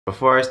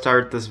Before I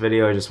start this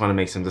video, I just want to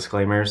make some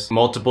disclaimers.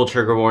 Multiple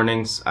trigger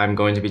warnings. I'm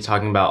going to be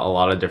talking about a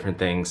lot of different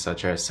things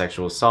such as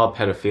sexual assault,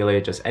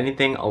 pedophilia, just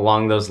anything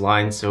along those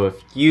lines. So if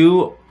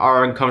you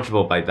are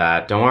uncomfortable by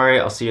that, don't worry,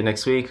 I'll see you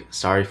next week.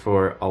 Sorry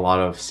for a lot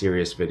of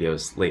serious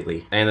videos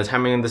lately. And the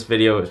timing of this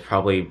video is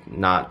probably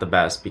not the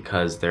best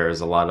because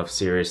there's a lot of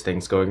serious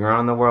things going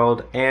around in the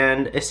world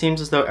and it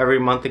seems as though every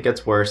month it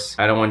gets worse.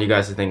 I don't want you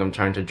guys to think I'm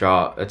trying to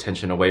draw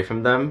attention away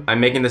from them.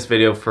 I'm making this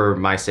video for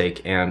my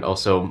sake and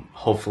also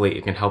hopefully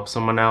it can help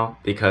someone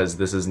out because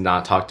this is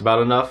not talked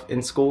about enough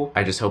in school.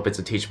 I just hope it's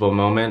a teachable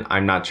moment.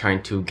 I'm not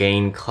trying to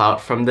gain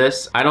clout from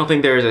this. I don't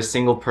think there is a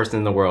single person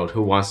in the world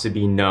who wants to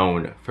be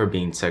known for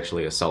being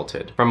sexually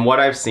assaulted. From what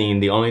I've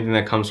seen, the only thing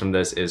that comes from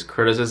this is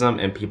criticism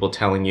and people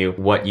telling you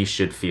what you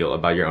should feel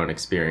about your own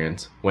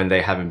experience when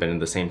they haven't been in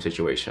the same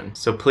situation.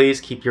 So please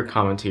keep your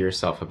comment to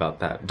yourself about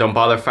that. Don't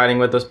bother fighting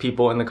with those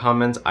people in the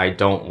comments. I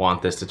don't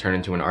want this to turn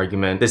into an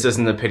argument. This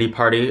isn't a pity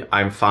party.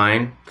 I'm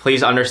fine.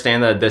 Please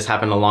understand that this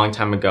happened a long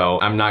time ago.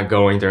 I'm not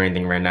going through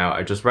anything right now.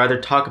 I'd just rather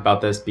talk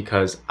about this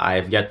because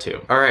I've yet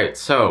to. Alright,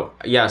 so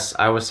yes,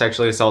 I was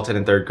sexually assaulted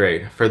in 3rd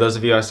grade. For those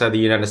of you outside the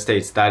United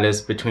States, that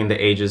is between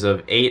the ages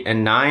of 8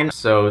 and 9.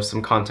 So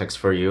some context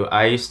for you.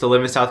 I used to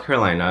live in South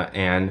Carolina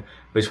and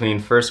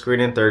between 1st grade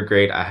and 3rd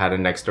grade, I had a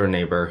next door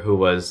neighbor who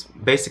was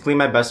basically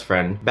my best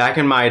friend. Back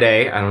in my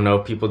day, I don't know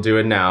if people do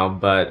it now,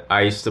 but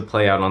I used to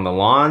play out on the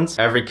lawns.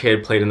 Every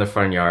kid played in the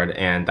front yard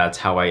and that's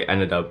how I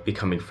ended up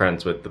becoming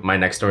friends with my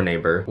next door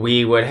neighbor.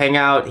 We would hang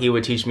out, he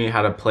would teach me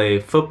how to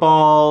play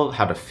football,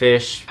 how to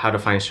fish, how to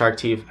find shark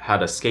teeth, how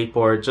to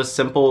skateboard, just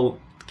simple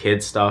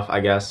kid stuff,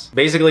 I guess.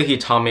 Basically, he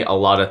taught me a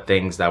lot of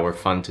things that were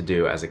fun to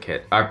do as a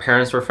kid. Our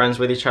parents were friends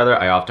with each other.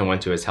 I often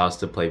went to his house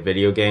to play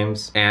video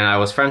games, and I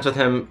was friends with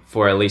him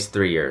for at least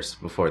 3 years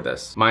before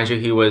this. Mind you,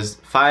 he was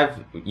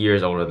 5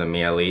 years older than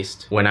me at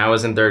least. When I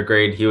was in 3rd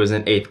grade, he was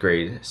in 8th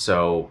grade,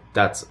 so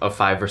that's a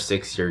 5 or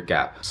 6 year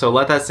gap. So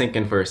let that sink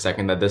in for a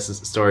second that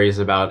story is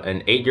about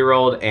an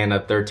 8-year-old and a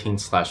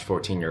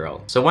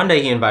 13/14-year-old. So one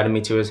day he invited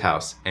me to his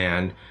house,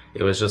 and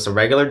it was just a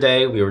regular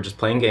day. We were just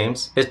playing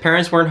games. His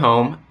parents weren't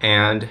home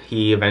and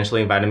he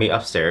eventually invited me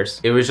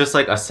upstairs. It was just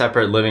like a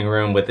separate living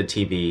room with a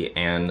TV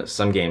and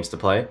some games to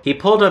play. He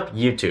pulled up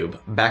YouTube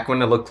back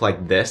when it looked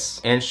like this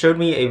and showed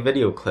me a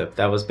video clip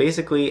that was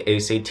basically a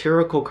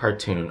satirical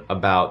cartoon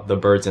about the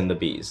birds and the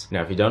bees.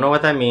 Now, if you don't know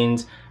what that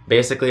means,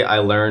 basically I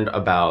learned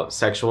about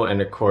sexual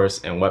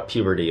intercourse and what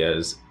puberty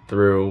is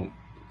through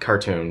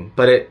cartoon,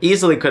 but it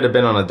easily could have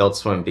been on Adult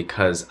Swim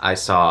because I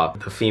saw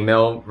the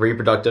female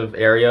reproductive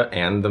area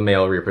and the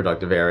male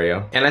reproductive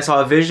area, and I saw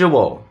a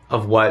visual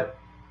of what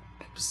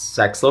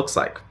sex looks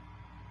like.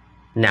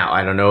 Now,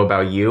 I don't know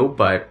about you,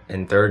 but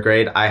in 3rd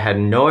grade, I had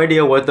no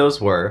idea what those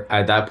were.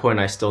 At that point,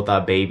 I still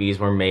thought babies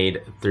were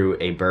made through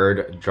a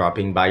bird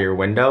dropping by your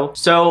window.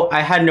 So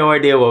I had no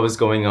idea what was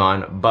going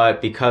on,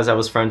 but because I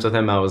was friends with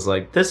him, I was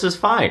like, this is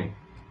fine.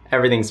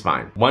 Everything's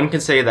fine. One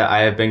can say that I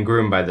have been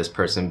groomed by this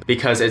person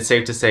because it's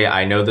safe to say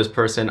I know this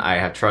person, I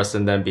have trust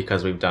in them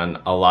because we've done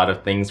a lot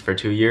of things for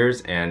 2 years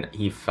and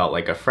he felt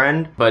like a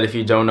friend. But if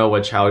you don't know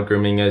what child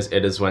grooming is,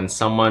 it is when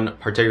someone,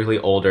 particularly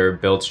older,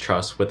 builds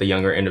trust with a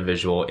younger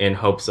individual in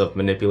hopes of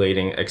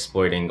manipulating,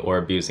 exploiting, or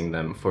abusing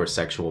them for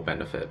sexual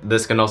benefit.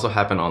 This can also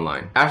happen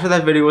online. After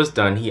that video was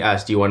done, he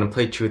asked, do you want to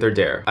play Truth or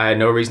Dare? I had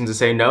no reason to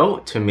say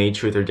no. To me,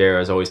 Truth or Dare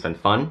has always been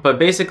fun. But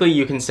basically,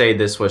 you can say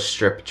this was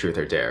Strip Truth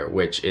or Dare,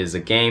 which is a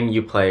game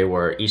you play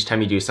where each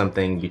time you do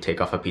something, you take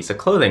off a piece of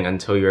clothing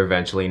until you're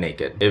eventually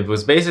naked. It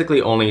was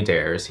basically only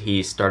dares.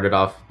 He started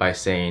off by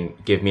saying,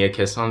 give me a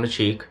kiss on the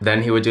cheek.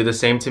 Then he would do the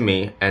same to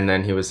me. And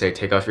then he would say,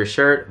 take off your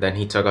shirt. Then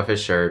he took off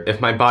his shirt.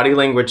 If my body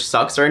language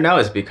sucks right now,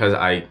 it's because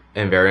I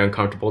am very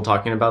uncomfortable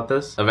talking about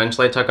this.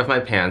 Eventually I took off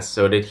my pants,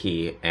 so did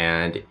he.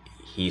 And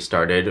he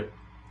started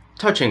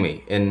touching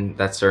me in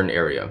that certain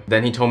area.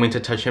 Then he told me to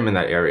touch him in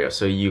that area.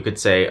 So you could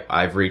say,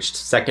 I've reached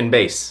 2nd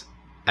base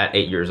at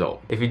 8 years old.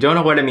 If you don't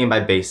know what I mean by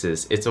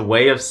bases, it's a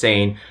way of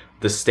saying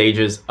the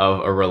stages of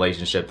a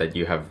relationship that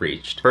you have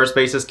reached. 1st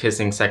base is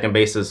kissing, 2nd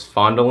base is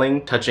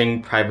fondling,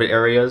 touching private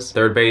areas,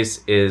 3rd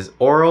base is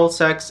oral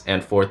sex,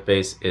 and 4th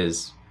base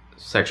is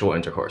sexual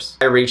intercourse.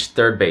 I reached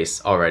 3rd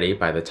base already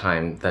by the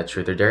time that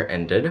Truth or Dare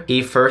ended.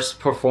 He first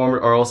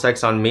performed oral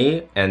sex on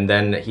me and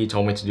then he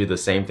told me to do the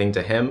same thing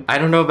to him. I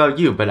don't know about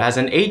you, but as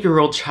an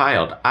 8-year-old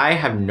child, I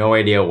have no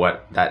idea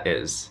what that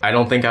is. I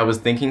don't think I was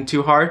thinking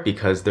too hard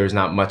because there's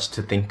not much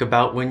to think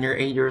about when you're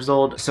 8 years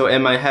old. So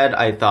in my head,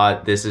 I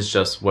thought this is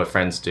just what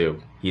friends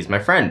do. He's my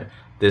friend.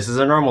 This is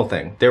a normal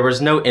thing. There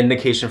was no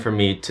indication for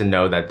me to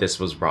know that this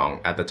was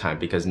wrong at the time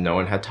because no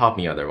one had taught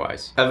me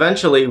otherwise.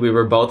 Eventually, we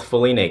were both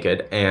fully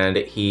naked and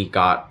he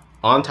got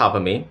on top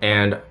of me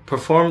and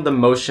performed the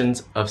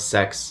motions of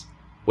sex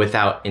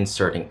without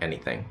inserting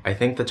anything. I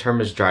think the term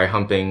is dry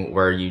humping,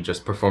 where you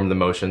just perform the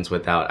motions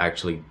without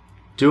actually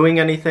doing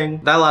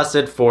anything. That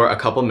lasted for a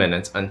couple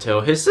minutes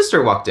until his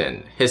sister walked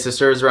in. His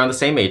sister is around the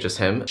same age as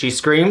him. She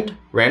screamed,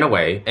 ran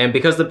away, and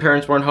because the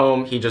parents weren't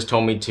home, he just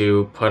told me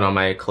to put on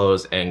my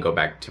clothes and go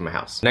back to my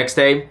house. Next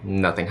day,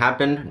 nothing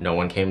happened. No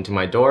one came to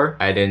my door.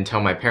 I didn't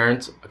tell my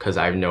parents because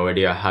I have no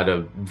idea how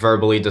to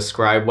verbally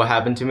describe what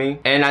happened to me.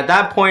 And at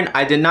that point,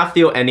 I did not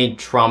feel any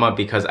trauma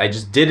because I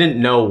just didn't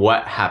know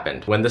what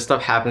happened. When this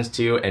stuff happens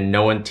to you and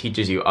no one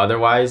teaches you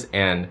otherwise,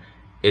 and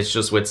it's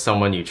just with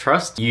someone you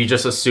trust, you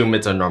just assume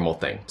it's a normal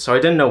thing. So I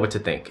didn't know what to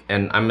think.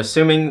 And I'm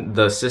assuming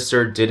the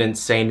sister didn't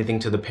say anything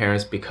to the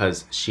parents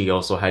because she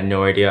also had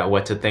no idea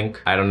what to think.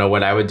 I don't know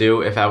what I would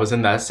do if I was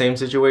in that same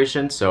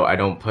situation, so I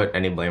don't put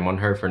any blame on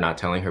her for not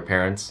telling her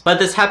parents. But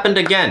this happened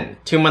again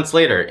 2 months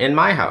later in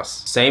my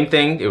house. Same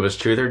thing, it was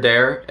truth or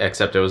dare,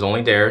 except it was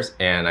only dares,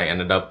 and I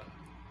ended up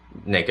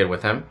naked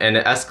with him, and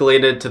it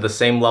escalated to the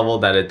same level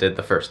that it did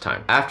the first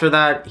time. After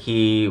that,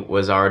 he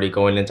was already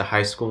going into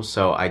high school,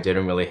 so I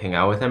didn't really hang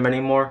out with him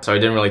anymore. So I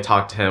didn't really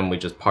talk to him. We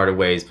just parted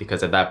ways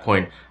because at that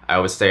point I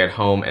would stay at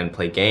home and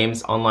play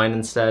games online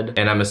instead.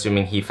 And I'm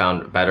assuming he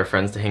found better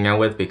friends to hang out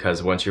with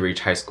because once you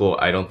reach high school,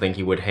 I don't think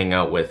you would hang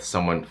out with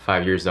someone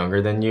 5 years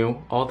younger than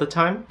you all the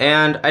time.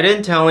 And I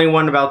didn't tell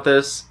anyone about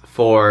this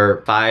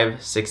for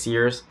 5-6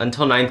 years.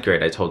 Until 9th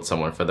grade, I told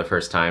someone for the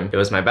first time. It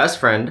was my best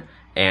friend,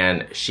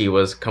 and she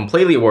was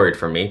completely worried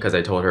for me because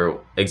I told her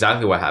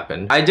exactly what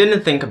happened. I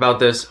didn't think about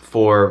this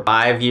for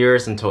 5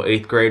 years until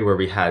 8th grade, where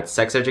we had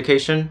sex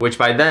education, which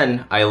by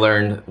then I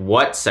learned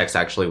what sex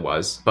actually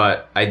was,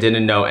 but I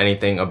didn't know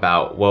anything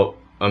about what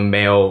a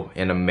male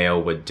and a male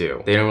would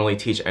do. They didn't really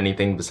teach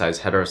anything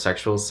besides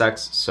heterosexual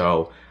sex,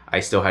 so I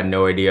still had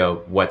no idea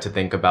what to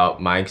think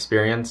about my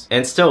experience.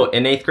 And still,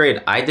 in 8th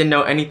grade, I didn't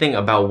know anything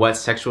about what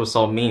sexual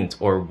assault means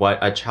or what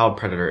a child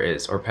predator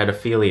is or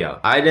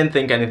pedophilia. I didn't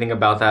think anything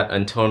about that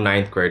until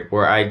 9th grade,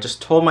 where I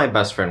just told my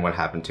best friend what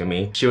happened to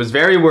me. She was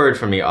very worried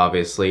for me,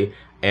 obviously,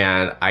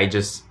 and I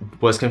just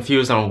was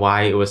confused on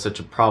why it was such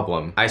a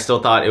problem. I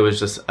still thought it was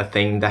just a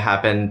thing that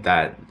happened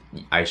that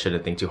I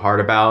shouldn't think too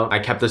hard about. I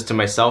kept this to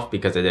myself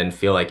because I didn't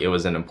feel like it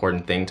was an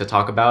important thing to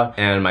talk about.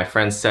 And my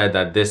friend said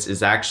that this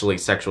is actually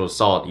sexual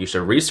assault. You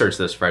should research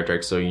this,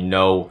 Frederic, so you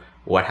know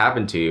what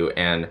happened to you.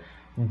 And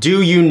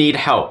do you need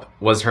help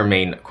was her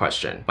main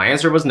question. My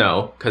answer was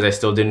no, because I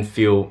still didn't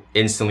feel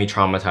instantly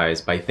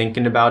traumatized by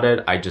thinking about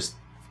it.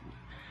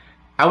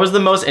 I was the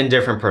most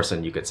indifferent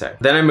person, you could say.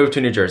 Then I moved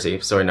to New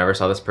Jersey, so I never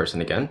saw this person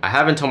again. I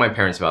haven't told my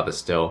parents about this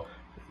still.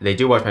 They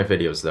do watch my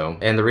videos though.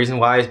 And the reason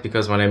why is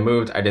because when I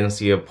moved, I didn't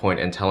see a point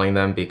in telling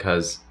them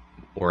because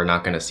we're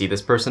not gonna see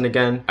this person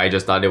again. I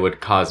just thought it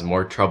would cause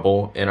more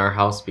trouble in our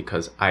house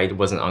because I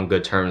wasn't on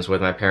good terms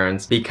with my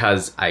parents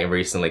because I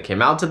recently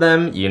came out to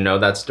them. You know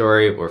that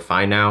story, we're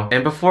fine now.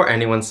 And before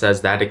anyone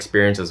says that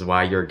experience is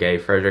why you're gay,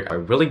 Frederic, I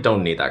really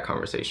don't need that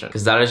conversation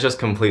because that is just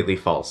completely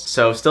false.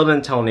 So still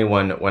didn't tell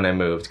anyone when I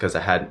moved because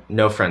I had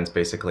no friends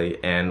basically.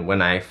 And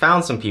when I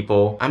found some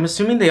people, I'm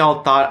assuming they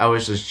all thought I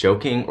was just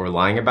joking or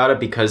lying about it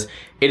because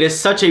it is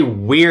such a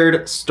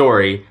weird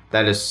story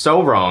that is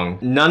so wrong.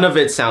 None of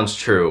it sounds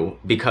true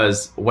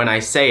because when I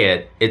say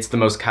it, it's the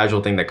most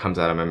casual thing that comes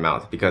out of my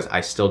mouth because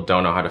I still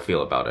don't know how to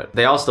feel about it.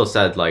 They all still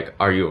said like,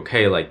 are you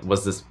okay? Like,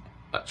 was this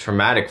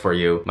traumatic for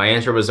you? My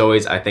answer was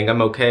always, I think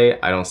I'm okay.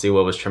 I don't see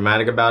what was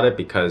traumatic about it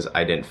because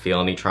I didn't feel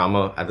any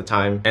trauma at the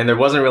time. And there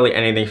wasn't really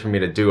anything for me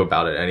to do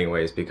about it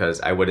anyways because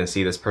I wouldn't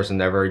see this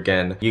person ever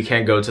again. You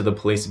can't go to the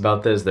police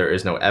about this. There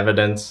is no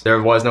evidence.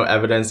 There was no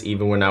evidence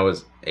even when I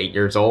was 8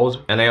 years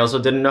old. And I also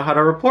didn't know how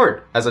to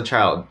report as a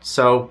child.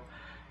 So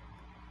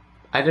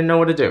I didn't know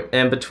what to do.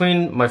 And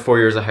between my 4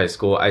 years of high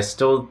school, I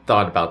still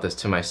thought about this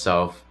to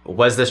myself.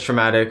 Was this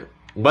traumatic?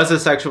 Was it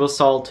sexual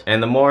assault?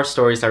 And the more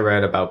stories I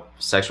read about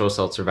sexual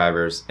assault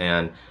survivors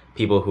and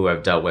people who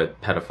have dealt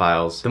with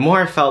pedophiles, the more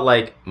I felt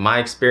like my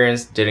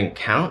experience didn't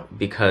count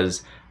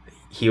because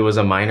he was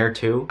a minor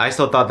too. I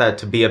still thought that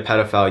to be a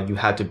pedophile, you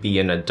had to be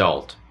an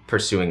adult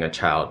pursuing a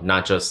child,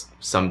 not just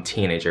some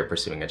teenager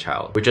pursuing a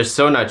child, which is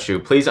so not true.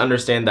 Please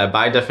understand that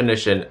by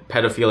definition,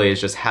 pedophilia is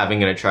just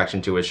having an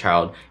attraction to a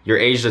child. Your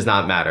age does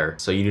not matter,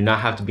 so you do not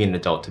have to be an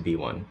adult to be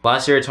one.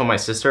 Last year I told my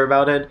sister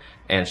about it,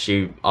 and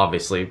she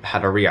obviously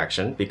had a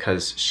reaction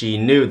because she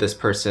knew this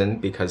person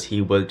because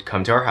he would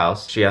come to our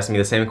house. She asked me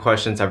the same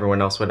questions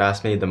everyone else would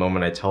ask me the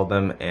moment I told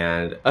them,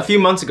 and a few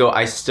months ago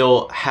I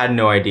still had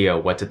no idea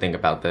what to think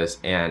about this,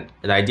 and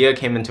the idea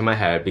came into my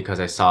head because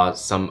I saw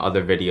some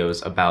other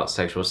videos about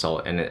sexual assault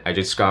and I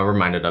just got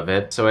reminded of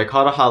it. So I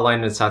called a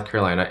hotline in South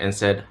Carolina and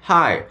said,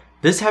 "Hi,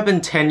 this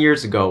happened 10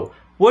 years ago.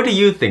 What do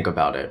you think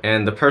about it?"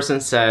 And the person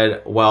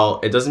said, "Well,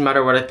 it doesn't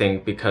matter what I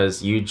think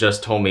because you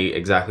just told me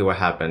exactly what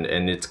happened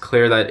and it's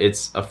clear that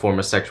it's a form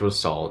of sexual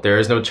assault. There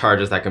is no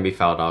charges that can be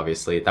filed,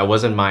 obviously. That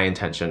wasn't my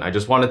intention. I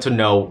just wanted to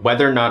know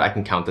whether or not I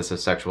can count this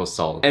as sexual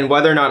assault and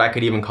whether or not I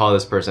could even call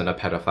this person a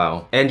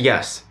pedophile." And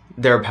yes,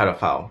 they're a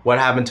pedophile. What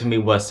happened to me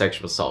was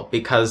sexual assault,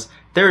 because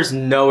there's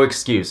no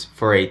excuse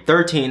for a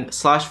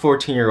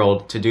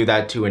 13/14-year-old to do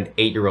that to an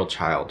 8-year-old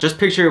child. Just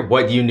picture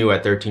what you knew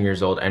at 13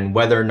 years old and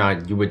whether or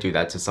not you would do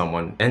that to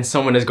someone. And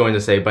someone is going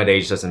to say, but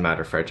age doesn't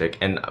matter, Frederic.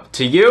 And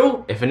to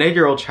you, if an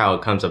 8-year-old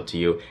child comes up to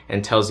you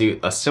and tells you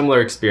a similar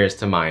experience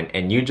to mine,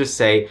 and you just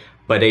say,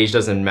 but age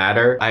doesn't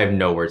matter, I have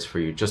no words for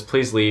you. Just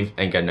please leave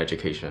and get an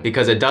education.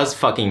 Because it does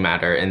fucking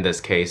matter in this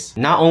case.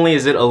 Not only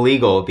is it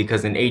illegal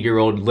because an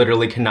 8-year-old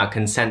literally cannot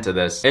consent to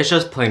this, it's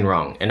just plain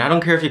wrong. And I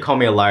don't care if you call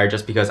me a liar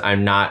just because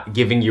I'm not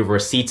giving you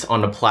receipts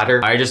on a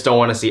platter. I just don't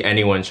want to see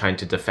anyone trying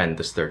to defend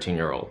this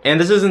 13-year-old. And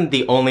this isn't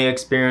the only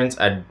experience.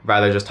 I'd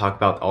rather just talk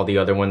about all the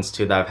other ones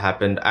too that have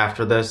happened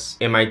after this.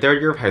 In my 3rd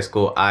year of high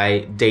school,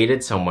 I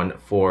dated someone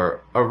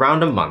for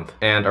around a month,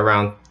 and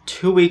around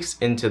 2 weeks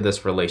into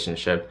this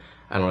relationship,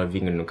 I don't know if you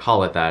can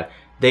call it that,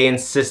 they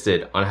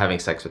insisted on having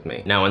sex with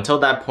me. Now, until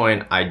that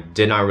point, I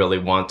did not really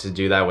want to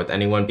do that with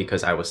anyone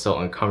because I was so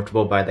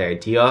uncomfortable by the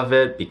idea of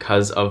it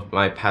because of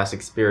my past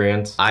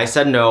experience. I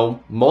said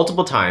no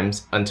multiple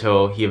times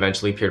until he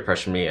eventually peer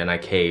pressured me and I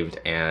caved,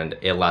 and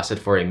it lasted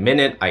for a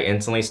minute. I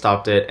instantly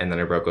stopped it and then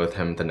I broke up with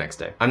him the next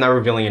day. I'm not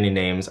revealing any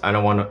names. I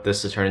don't want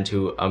this to turn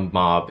into a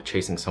mob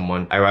chasing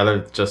someone. I'd rather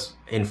just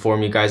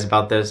inform you guys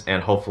about this,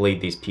 and hopefully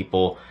these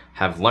people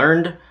have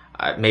learned.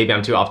 Maybe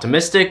I'm too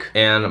optimistic.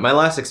 And my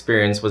last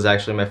experience was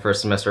actually my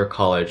 1st semester of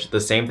college. The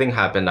same thing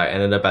happened. I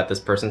ended up at this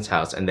person's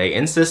house and they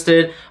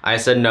insisted. I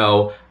said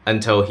no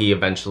until he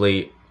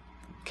eventually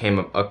came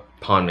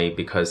upon me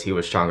because he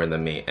was stronger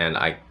than me, and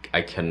I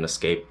couldn't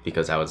escape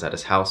because I was at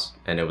his house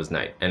and it was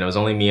night. And it was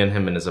only me and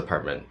him in his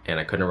apartment and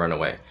I couldn't run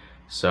away.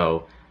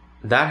 So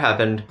that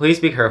happened. Please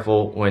be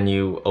careful when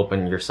you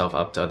open yourself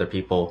up to other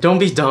people. Don't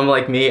be dumb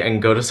like me and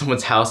go to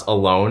someone's house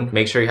alone.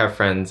 Make sure you have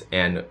friends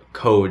and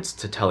codes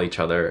to tell each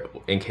other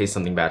in case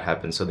something bad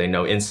happens so they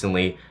know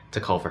instantly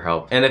to call for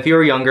help. And if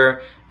you're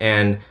younger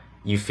and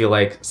you feel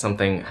like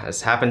something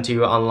has happened to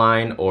you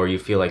online, or you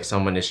feel like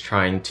someone is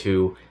trying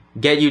to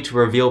get you to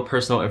reveal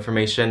personal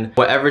information,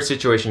 whatever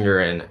situation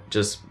you're in,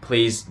 just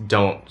please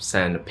don't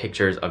send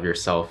pictures of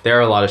yourself. There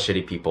are a lot of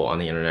shitty people on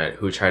the internet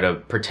who try to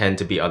pretend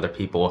to be other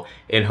people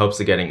in hopes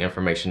of getting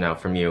information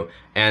out from you.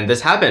 And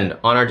this happened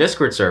on our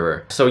Discord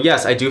server. So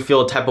yes, I do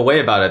feel a type of way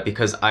about it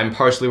because I'm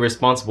partially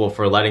responsible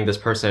for letting this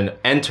person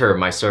enter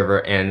my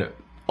server and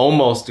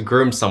almost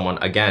groom someone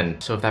again.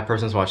 So if that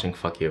person's watching,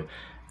 fuck you.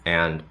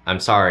 And I'm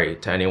sorry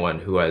to anyone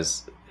who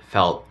has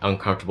felt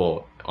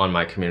uncomfortable on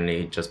my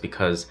community just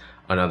because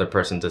another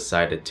person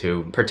decided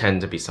to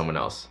pretend to be someone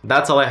else.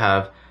 That's all I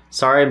have.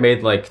 Sorry I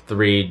made like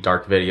 3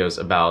 dark videos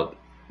about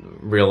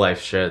real life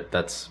shit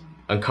that's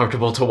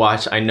uncomfortable to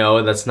watch. I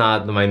know that's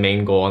not my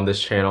main goal on this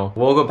channel.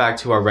 We'll go back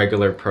to our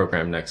regular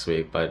program next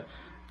week, but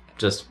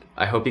just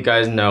I hope you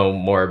guys know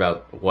more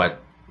about what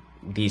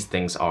these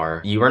things are.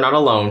 You are not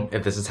alone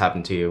if this has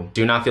happened to you.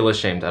 Do not feel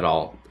ashamed at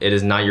all. It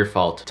is not your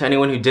fault. To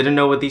anyone who didn't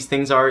know what these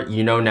things are,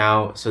 you know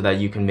now so that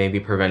you can maybe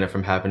prevent it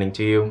from happening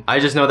to you. I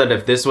just know that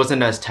if this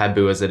wasn't as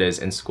taboo as it is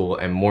in school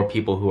and more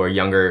people who are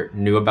younger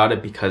knew about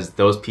it because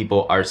those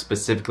people are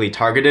specifically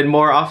targeted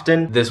more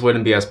often, this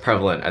wouldn't be as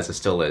prevalent as it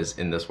still is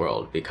in this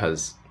world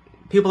because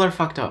people are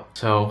fucked up.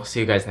 So see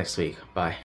you guys next week. Bye.